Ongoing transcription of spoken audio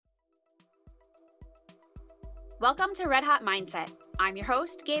Welcome to Red Hot Mindset. I'm your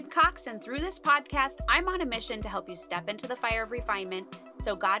host, Gabe Cox, and through this podcast, I'm on a mission to help you step into the fire of refinement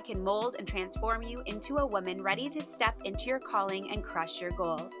so God can mold and transform you into a woman ready to step into your calling and crush your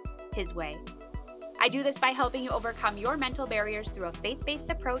goals, His way. I do this by helping you overcome your mental barriers through a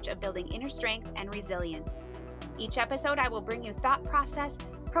faith-based approach of building inner strength and resilience. Each episode, I will bring you thought process,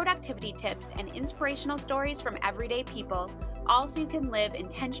 productivity tips, and inspirational stories from everyday people, all so you can live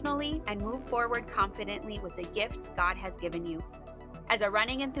intentionally and move forward confidently with the gifts God has given you. As a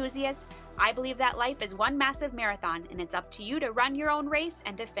running enthusiast, I believe that life is one massive marathon, and it's up to you to run your own race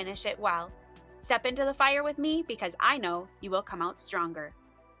and to finish it well. Step into the fire with me because I know you will come out stronger.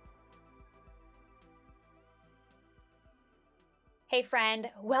 Hey friend,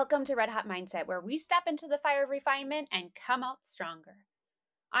 welcome to Red Hot Mindset, where we step into the fire of refinement and come out stronger.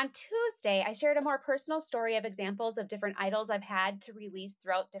 On Tuesday, I shared a more personal story of examples of different idols I've had to release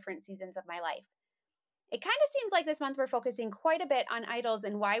throughout different seasons of my life. It kind of seems like this month we're focusing quite a bit on idols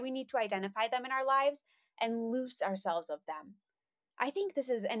and why we need to identify them in our lives and loose ourselves of them. I think this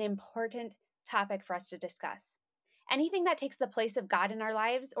is an important topic for us to discuss. Anything that takes the place of God in our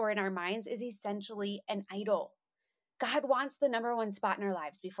lives or in our minds is essentially an idol. God wants the number one spot in our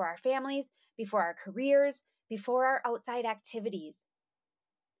lives before our families, before our careers, before our outside activities.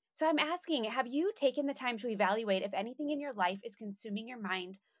 So I'm asking, have you taken the time to evaluate if anything in your life is consuming your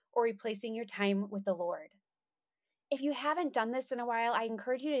mind or replacing your time with the Lord? If you haven't done this in a while, I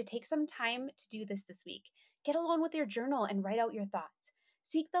encourage you to take some time to do this week. Get alone with your journal and write out your thoughts.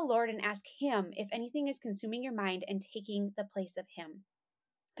 Seek the Lord and ask Him if anything is consuming your mind and taking the place of Him.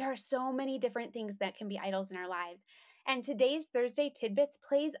 There are so many different things that can be idols in our lives. And today's Thursday Tidbits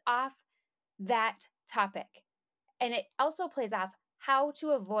plays off that topic. And it also plays off how to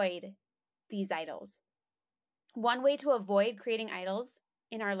avoid these idols. One way to avoid creating idols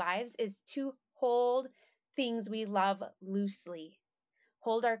in our lives is to hold things we love loosely.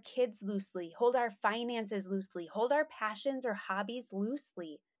 Hold our kids loosely. Hold our finances loosely. Hold our passions or hobbies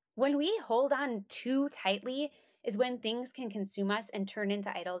loosely. When we hold on too tightly is when things can consume us and turn into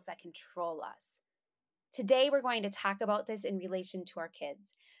idols that control us. Today, we're going to talk about this in relation to our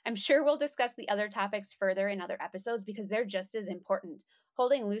kids. I'm sure we'll discuss the other topics further in other episodes because they're just as important.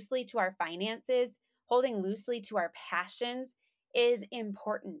 Holding loosely to our finances, holding loosely to our passions is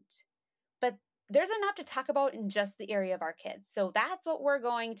important. But there's enough to talk about in just the area of our kids. So that's what we're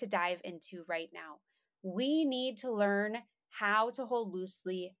going to dive into right now. We need to learn how to hold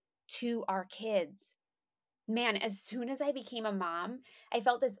loosely to our kids. Man, as soon as I became a mom, I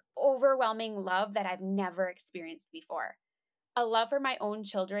felt this overwhelming love that I've never experienced before. A love for my own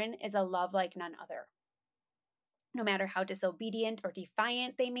children is a love like none other. No matter how disobedient or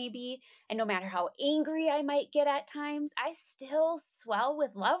defiant they may be, and no matter how angry I might get at times, I still swell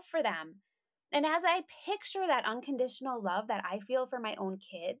with love for them. And as I picture that unconditional love that I feel for my own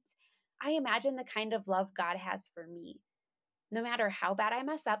kids, I imagine the kind of love God has for me. No matter how bad I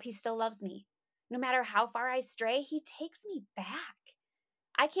mess up, He still loves me. No matter how far I stray, He takes me back.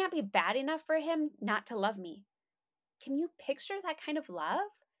 I can't be bad enough for Him not to love me. Can you picture that kind of love?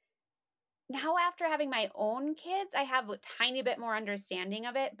 Now, after having my own kids, I have a tiny bit more understanding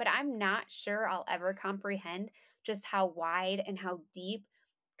of it, but I'm not sure I'll ever comprehend just how wide and how deep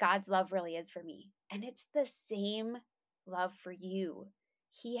God's love really is for me. And it's the same love for you.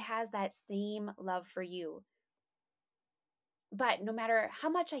 He has that same love for you. But no matter how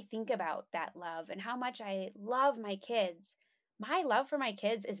much I think about that love and how much I love my kids, my love for my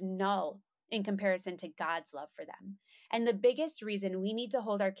kids is null in comparison to God's love for them. And the biggest reason we need to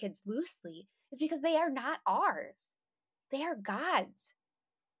hold our kids loosely is because they are not ours. They are God's.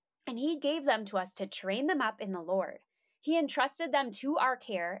 And He gave them to us to train them up in the Lord. He entrusted them to our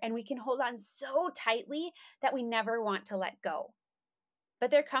care, and we can hold on so tightly that we never want to let go.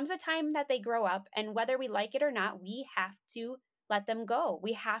 But there comes a time that they grow up, and whether we like it or not, we have to let them go.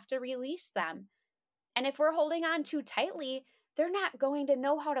 We have to release them. And if we're holding on too tightly, they're not going to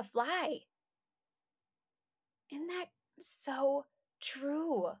know how to fly. Isn't that so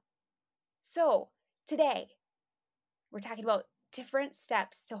true? So today, we're talking about different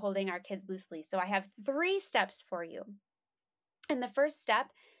steps to holding our kids loosely. So I have 3 steps for you. And the first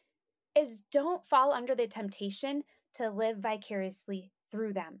step is don't fall under the temptation to live vicariously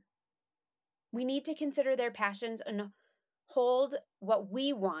through them. We need to consider their passions and hold what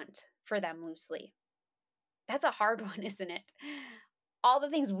we want for them loosely. That's a hard one, isn't it? All the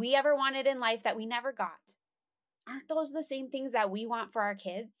things we ever wanted in life that we never got. Aren't those the same things that we want for our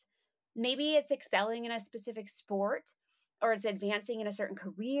kids? Maybe it's excelling in a specific sport, or it's advancing in a certain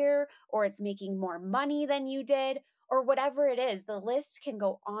career, or it's making more money than you did, or whatever it is. The list can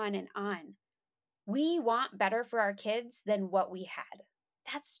go on and on. We want better for our kids than what we had.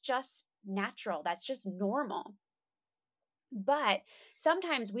 That's just natural. That's just normal. But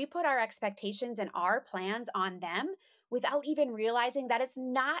sometimes we put our expectations and our plans on them without even realizing that it's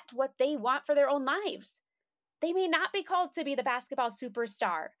not what they want for their own lives. They may not be called to be the basketball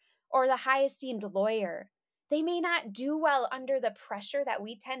superstar or the high esteemed lawyer. They may not do well under the pressure that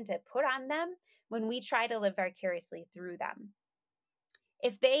we tend to put on them when we try to live vicariously through them.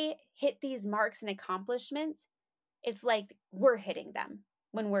 If they hit these marks and accomplishments, it's like we're hitting them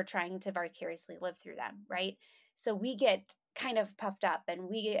when we're trying to vicariously live through them, right? So we get kind of puffed up and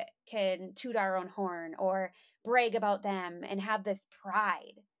we can toot our own horn or brag about them and have this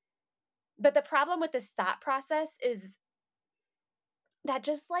pride. But the problem with this thought process is that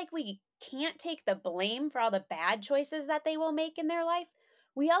just like we can't take the blame for all the bad choices that they will make in their life,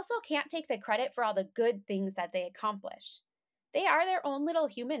 we also can't take the credit for all the good things that they accomplish. They are their own little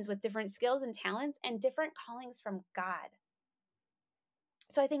humans with different skills and talents and different callings from God.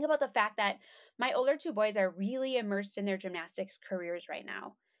 So I think about the fact that my older two boys are really immersed in their gymnastics careers right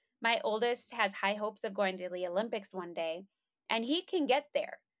now. My oldest has high hopes of going to the Olympics one day, and he can get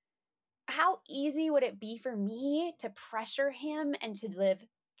there. How easy would it be for me to pressure him and to live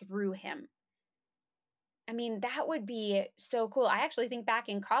through him? I mean, that would be so cool. I actually think back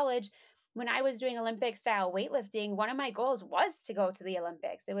in college when I was doing Olympic style weightlifting, one of my goals was to go to the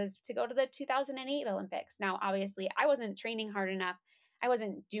Olympics. It was to go to the 2008 Olympics. Now, obviously, I wasn't training hard enough. I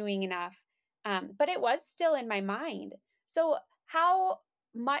wasn't doing enough, but it was still in my mind. So how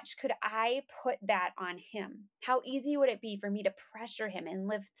much could I put that on him? How easy would it be for me to pressure him and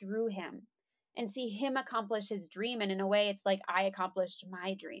live through him and see him accomplish his dream? And in a way, it's like I accomplished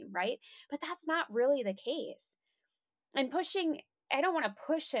my dream, right? But that's not really the case. And I don't want to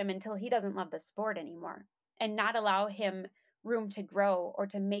push him until he doesn't love the sport anymore and not allow him room to grow or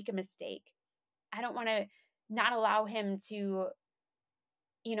to make a mistake. I don't want to not allow him to,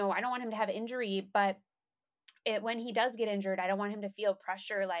 I don't want him to have injury, but when he does get injured, I don't want him to feel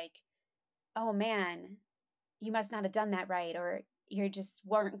pressure like, oh man, you must not have done that right, or you just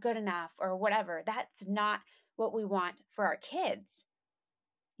weren't good enough, or whatever. That's not what we want for our kids.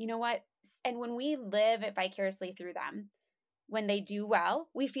 You know what? And when we live it vicariously through them, when they do well,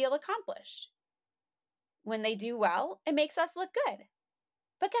 we feel accomplished. When they do well, it makes us look good.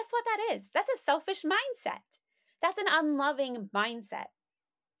 But guess what that is? That's a selfish mindset. That's an unloving mindset.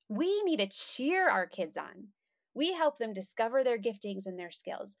 We need to cheer our kids on. We help them discover their giftings and their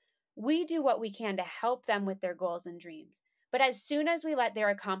skills. We do what we can to help them with their goals and dreams. But as soon as we let their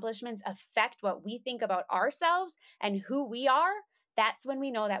accomplishments affect what we think about ourselves and who we are, that's when we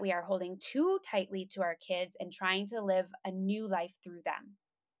know that we are holding too tightly to our kids and trying to live a new life through them.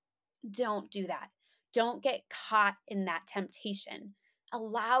 Don't do that. Don't get caught in that temptation.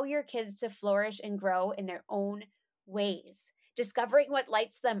 Allow your kids to flourish and grow in their own ways, discovering what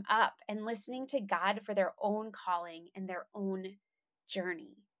lights them up and listening to God for their own calling and their own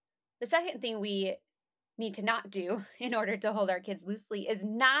journey. The second thing we need to not do in order to hold our kids loosely is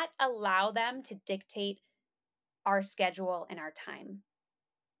not allow them to dictate our schedule and our time.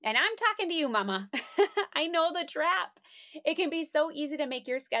 And I'm talking to you, mama. I know the trap. It can be so easy to make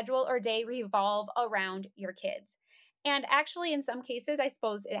your schedule or day revolve around your kids. And actually, in some cases, I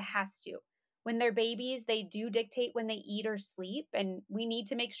suppose it has to. When they're babies, they do dictate when they eat or sleep, and we need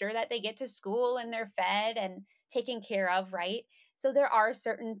to make sure that they get to school and they're fed and taken care of, right? So there are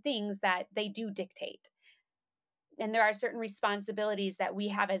certain things that they do dictate. And there are certain responsibilities that we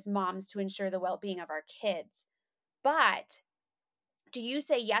have as moms to ensure the well-being of our kids. But do you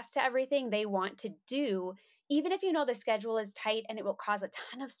say yes to everything they want to do, even if you know the schedule is tight and it will cause a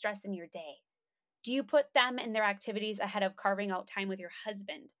ton of stress in your day? Do you put them and their activities ahead of carving out time with your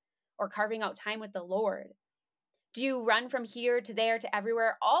husband or carving out time with the Lord? Do you run from here to there to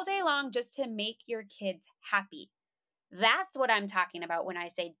everywhere all day long just to make your kids happy? That's what I'm talking about when I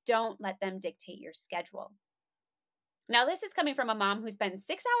say don't let them dictate your schedule. Now, this is coming from a mom who spends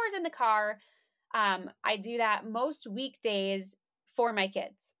 6 hours in the car. I do that most weekdays for my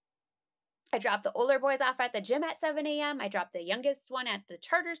kids. I drop the older boys off at the gym at 7 a.m. I drop the youngest one at the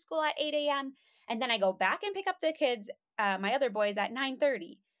charter school at 8 a.m. And then I go back and pick up the kids, my other boys, at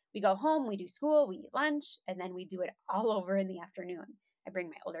 9:30. We go home, we do school, we eat lunch, and then we do it all over in the afternoon. I bring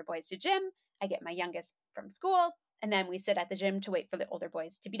my older boys to gym, I get my youngest from school, and then we sit at the gym to wait for the older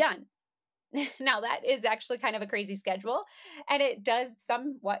boys to be done. Now, that is actually kind of a crazy schedule, and it does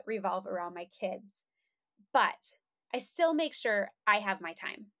somewhat revolve around my kids. But I still make sure I have my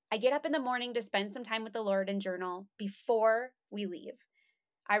time. I get up in the morning to spend some time with the Lord and journal before we leave.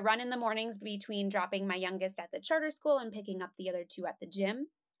 I run in the mornings between dropping my youngest at the charter school and picking up the other two at the gym.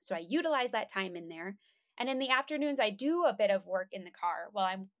 So I utilize that time in there. And in the afternoons, I do a bit of work in the car while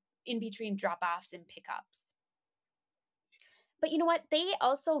I'm in between drop-offs and pickups. But you know what? They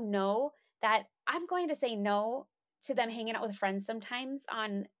also know that I'm going to say no to them hanging out with friends sometimes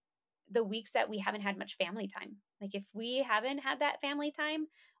on the weeks that we haven't had much family time. Like if we haven't had that family time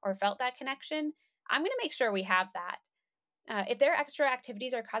or felt that connection, I'm going to make sure we have that. If their extra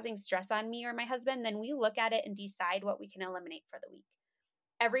activities are causing stress on me or my husband, then we look at it and decide what we can eliminate for the week.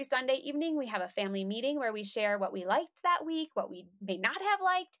 Every Sunday evening, we have a family meeting where we share what we liked that week, what we may not have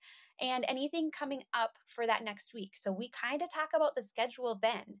liked, and anything coming up for that next week. So we kind of talk about the schedule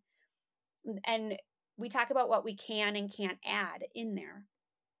then. And we talk about what we can and can't add in there.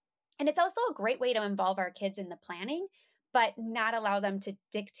 And it's also a great way to involve our kids in the planning, but not allow them to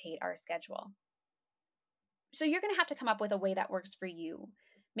dictate our schedule. So you're going to have to come up with a way that works for you.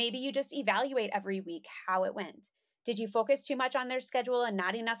 Maybe you just evaluate every week how it went. Did you focus too much on their schedule and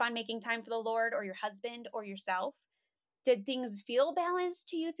not enough on making time for the Lord or your husband or yourself? Did things feel balanced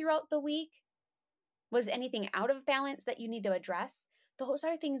to you throughout the week? Was anything out of balance that you need to address? Those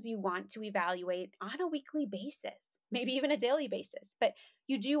are things you want to evaluate on a weekly basis, maybe even a daily basis. But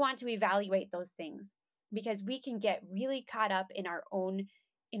you do want to evaluate those things because we can get really caught up in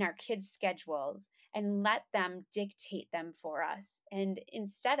our kids' schedules and let them dictate them for us. And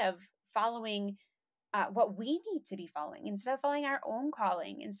instead of following what we need to be following, instead of following our own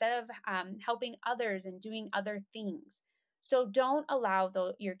calling, instead of helping others and doing other things. So don't allow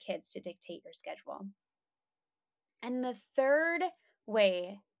your kids to dictate your schedule. And the third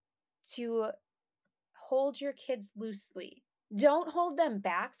way to hold your kids loosely, don't hold them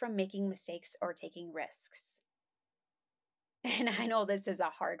back from making mistakes or taking risks. And I know this is a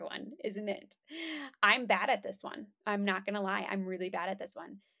hard one, isn't it? I'm bad at this one. I'm not going to lie. I'm really bad at this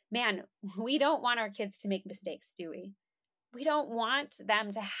one. Man, we don't want our kids to make mistakes, do we? We don't want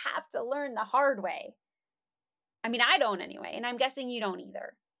them to have to learn the hard way. I mean, I don't anyway, and I'm guessing you don't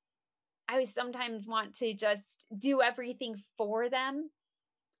either. I sometimes want to just do everything for them,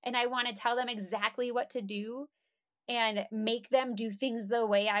 and I want to tell them exactly what to do and make them do things the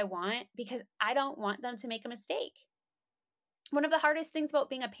way I want because I don't want them to make a mistake. One of the hardest things about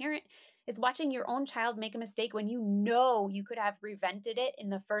being a parent is watching your own child make a mistake when you know you could have prevented it in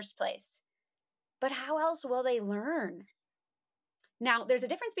the first place. But how else will they learn? Now, there's a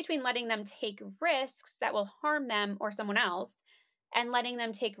difference between letting them take risks that will harm them or someone else and letting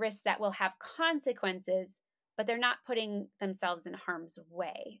them take risks that will have consequences, but they're not putting themselves in harm's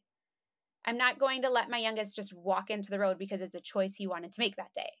way. I'm not going to let my youngest just walk into the road because it's a choice he wanted to make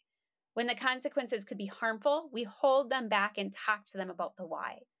that day. When the consequences could be harmful, we hold them back and talk to them about the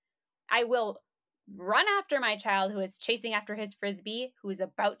why. I will run after my child who is chasing after his Frisbee, who is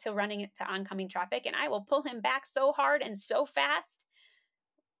about to run into oncoming traffic, and I will pull him back so hard and so fast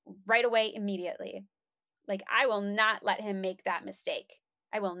right away immediately. Like, I will not let him make that mistake.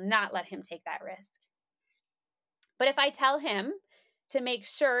 I will not let him take that risk. But if I tell him to make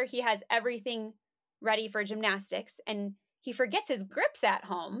sure he has everything ready for gymnastics and he forgets his grips at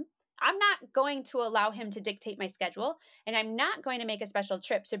home, I'm not going to allow him to dictate my schedule, and I'm not going to make a special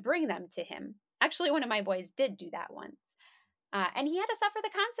trip to bring them to him. Actually, one of my boys did do that once, and he had to suffer the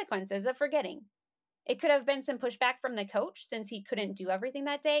consequences of forgetting. It could have been some pushback from the coach since he couldn't do everything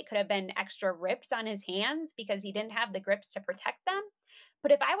that day. It could have been extra rips on his hands because he didn't have the grips to protect them.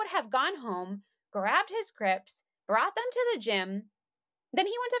 But if I would have gone home, grabbed his grips, brought them to the gym, then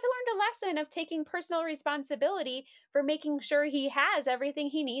he would have learned a lesson of taking personal responsibility for making sure he has everything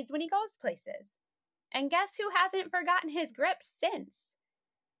he needs when he goes places. And guess who hasn't forgotten his grips since?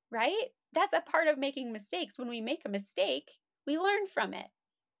 Right? That's a part of making mistakes. When we make a mistake, we learn from it.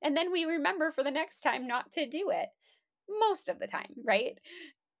 And then we remember for the next time not to do it. Most of the time, right?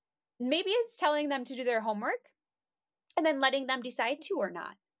 Maybe it's telling them to do their homework and then letting them decide to or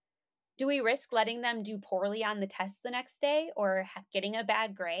not. Do we risk letting them do poorly on the test the next day or getting a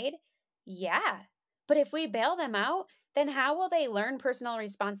bad grade? Yeah. But if we bail them out, then how will they learn personal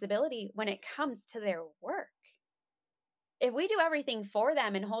responsibility when it comes to their work? If we do everything for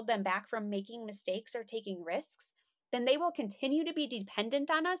them and hold them back from making mistakes or taking risks, then they will continue to be dependent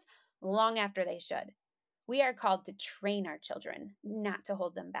on us long after they should. We are called to train our children, not to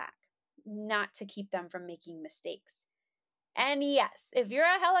hold them back, not to keep them from making mistakes. And yes, if you're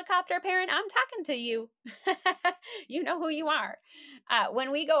a helicopter parent, I'm talking to you. You know who you are.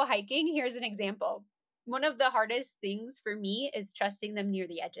 When we go hiking, here's an example. One of the hardest things for me is trusting them near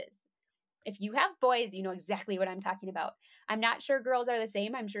the edges. If you have boys, you know exactly what I'm talking about. I'm not sure girls are the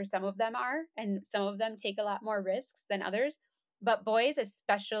same. I'm sure some of them are, and some of them take a lot more risks than others. But boys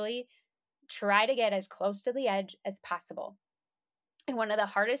especially try to get as close to the edge as possible. And one of the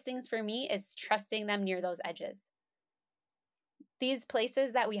hardest things for me is trusting them near those edges. These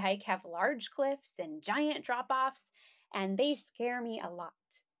places that we hike have large cliffs and giant drop-offs, and they scare me a lot.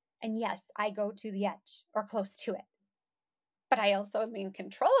 And yes, I go to the edge or close to it. But I also am in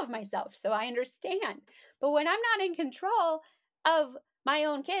control of myself, so I understand. But when I'm not in control of my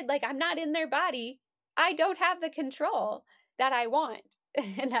own kid, like I'm not in their body, I don't have the control that I want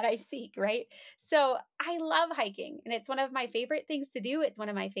and that I seek, right? So I love hiking, and it's one of my favorite things to do. It's one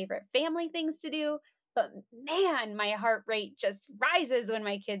of my favorite family things to do. But man, my heart rate just rises when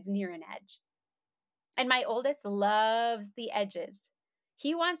my kid's near an edge. And my oldest loves the edges.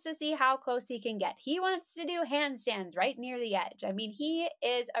 He wants to see how close he can get. He wants to do handstands right near the edge. I mean, he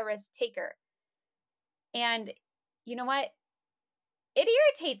is a risk taker. And you know what? It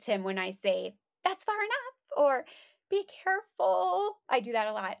irritates him when I say, that's far enough, or be careful. I do that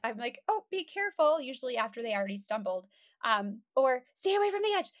a lot. I'm like, oh, be careful, usually after they already stumbled. Or stay away from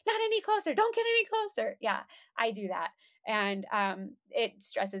the edge, not any closer, don't get any closer. Yeah, I do that. And it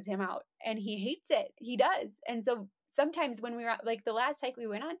stresses him out and he hates it. He does. And so sometimes when we were like the last hike we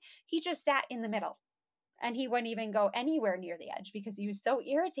went on, he just sat in the middle and he wouldn't even go anywhere near the edge because he was so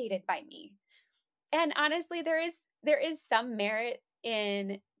irritated by me. And honestly, there is some merit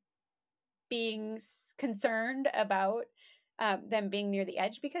in being concerned about them being near the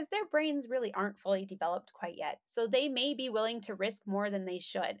edge because their brains really aren't fully developed quite yet. So they may be willing to risk more than they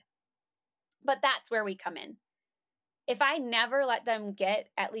should. But that's where we come in. If I never let them get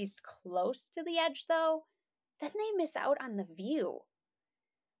at least close to the edge, though, then they miss out on the view.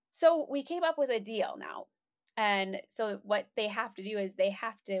 So we came up with a deal now. And so what they have to do is they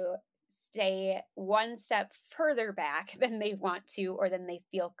have to stay one step further back than they want to or than they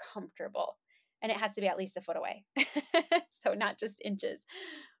feel comfortable. And it has to be at least a foot away. So not just inches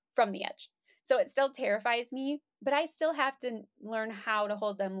from the edge. So it still terrifies me, but I still have to learn how to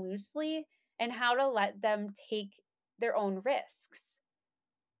hold them loosely and how to let them take their own risks.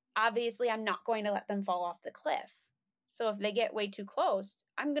 Obviously, I'm not going to let them fall off the cliff. So if they get way too close,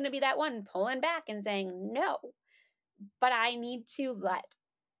 I'm going to be that one pulling back and saying no. But I need to let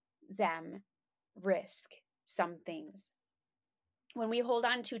them risk some things. When we hold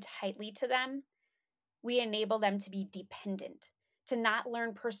on too tightly to them, we enable them to be dependent, to not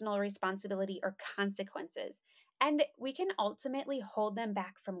learn personal responsibility or consequences, and we can ultimately hold them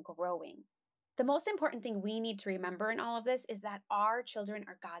back from growing. The most important thing we need to remember in all of this is that our children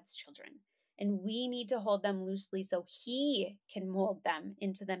are God's children, and we need to hold them loosely so He can mold them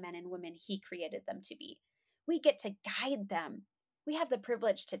into the men and women He created them to be. We get to guide them. We have the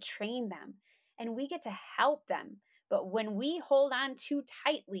privilege to train them, and we get to help them. But when we hold on too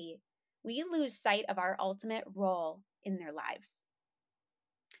tightly, we lose sight of our ultimate role in their lives.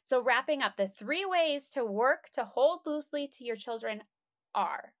 So wrapping up, the 3 ways to work to hold loosely to your children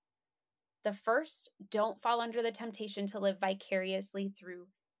are: the first, don't fall under the temptation to live vicariously through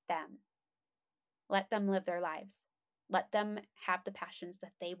them. Let them live their lives. Let them have the passions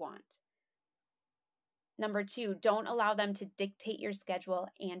that they want. Number 2, don't allow them to dictate your schedule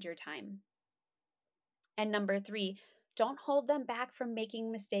and your time. And number 3, don't hold them back from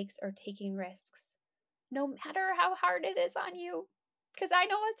making mistakes or taking risks, no matter how hard it is on you, because I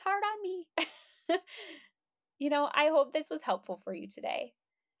know it's hard on me. I hope this was helpful for you today.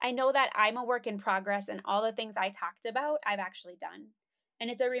 I know that I'm a work in progress, and all the things I talked about, I've actually done. And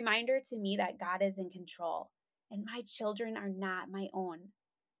it's a reminder to me that God is in control, and my children are not my own.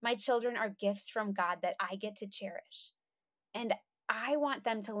 My children are gifts from God that I get to cherish. And I want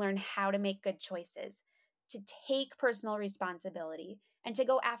them to learn how to make good choices, to take personal responsibility, and to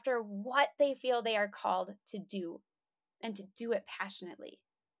go after what they feel they are called to do, and to do it passionately.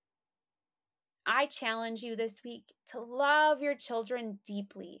 I challenge you this week to love your children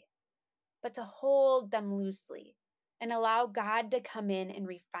deeply, but to hold them loosely and allow God to come in and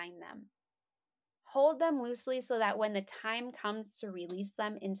refine them. Hold them loosely so that when the time comes to release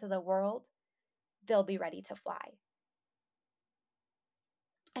them into the world, they'll be ready to fly.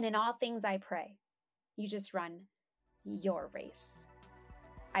 And in all things I pray, you just run your race.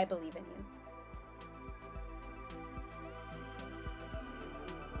 I believe in you.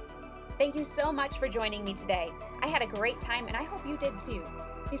 Thank you so much for joining me today. I had a great time, and I hope you did too.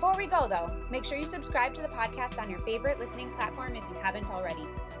 Before we go, though, make sure you subscribe to the podcast on your favorite listening platform if you haven't already.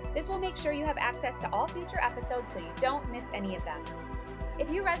 This will make sure you have access to all future episodes so you don't miss any of them. If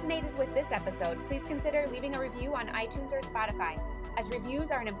you resonated with this episode, please consider leaving a review on iTunes or Spotify, as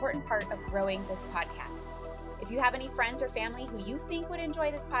reviews are an important part of growing this podcast. If you have any friends or family who you think would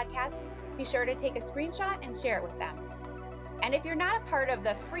enjoy this podcast, be sure to take a screenshot and share it with them. And if you're not a part of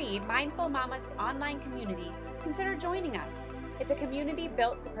the free Mindful Mamas online community, consider joining us. It's a community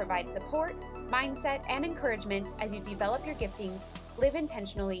built to provide support, mindset, and encouragement as you develop your giftings, live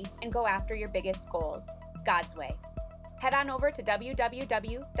intentionally, and go after your biggest goals, God's way. Head on over to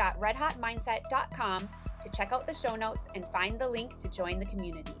www.redhotmindset.com to check out the show notes and find the link to join the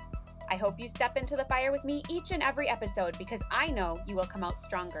community. I hope you step into the fire with me each and every episode because I know you will come out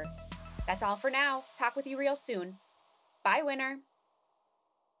stronger. That's all for now. Talk with you real soon. Bye, winner.